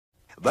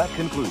That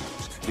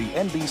concludes the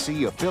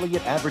NBC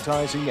affiliate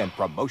advertising and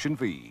promotion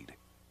feed.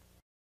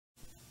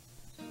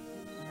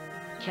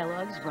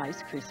 Kellogg's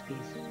Rice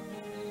Krispies.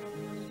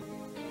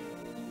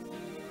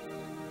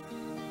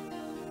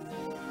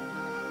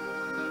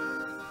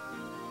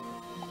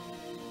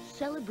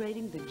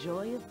 Celebrating the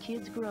joy of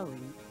kids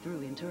growing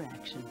through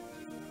interaction.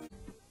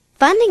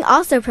 Funding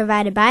also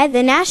provided by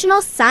the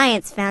National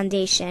Science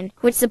Foundation,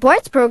 which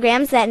supports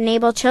programs that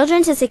enable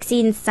children to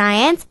succeed in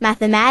science,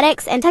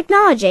 mathematics, and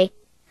technology.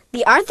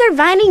 The Arthur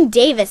Vining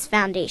Davis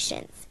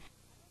Foundations,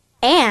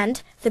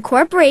 and the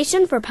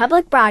Corporation for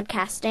Public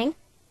Broadcasting,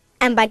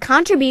 and by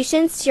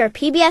contributions to your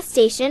PBS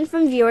station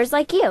from viewers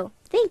like you.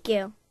 Thank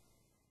you.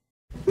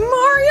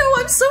 Mario,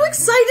 I'm so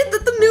excited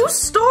that the new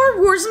Star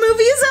Wars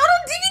movie is out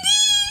on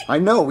DVD! I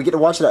know, we get to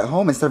watch it at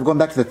home instead of going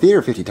back to the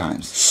theater 50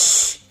 times.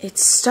 Shh,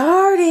 it's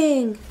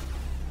starting.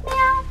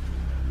 Meow.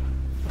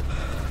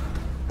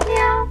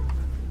 Meow.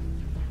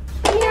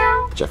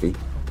 Meow. Jeffy.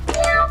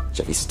 Meow.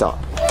 Jeffy, stop.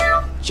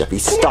 Meow. Jeffy,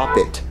 stop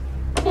it.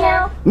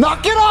 Meow.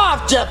 Knock it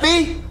off,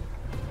 Jeffy!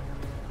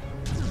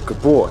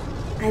 Good boy.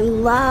 I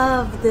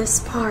love this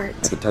part.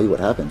 I can tell you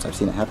what happens. I've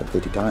seen it happen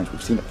 50 times.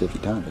 We've seen it 50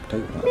 times. I can tell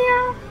you what happens.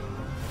 Meow.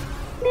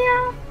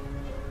 Meow.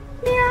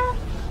 Meow.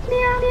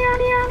 Meow, meow,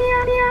 meow,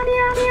 meow, meow,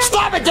 meow, meow.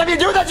 Stop it, Jeffy! You're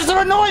doing that just to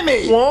annoy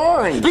me!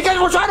 Why? Because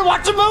we're trying to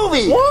watch a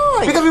movie!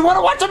 Why? Because we want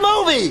to watch a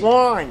movie!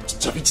 Why?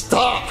 Jeffy,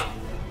 stop!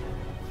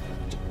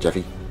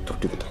 Jeffy, don't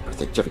do the diaper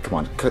thing. Jeffy, come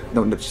on.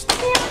 No, just...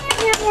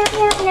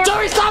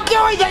 Jeffy, stop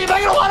doing that! You're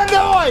making a lot of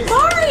noise!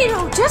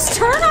 Mario, just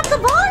turn up the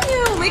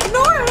volume!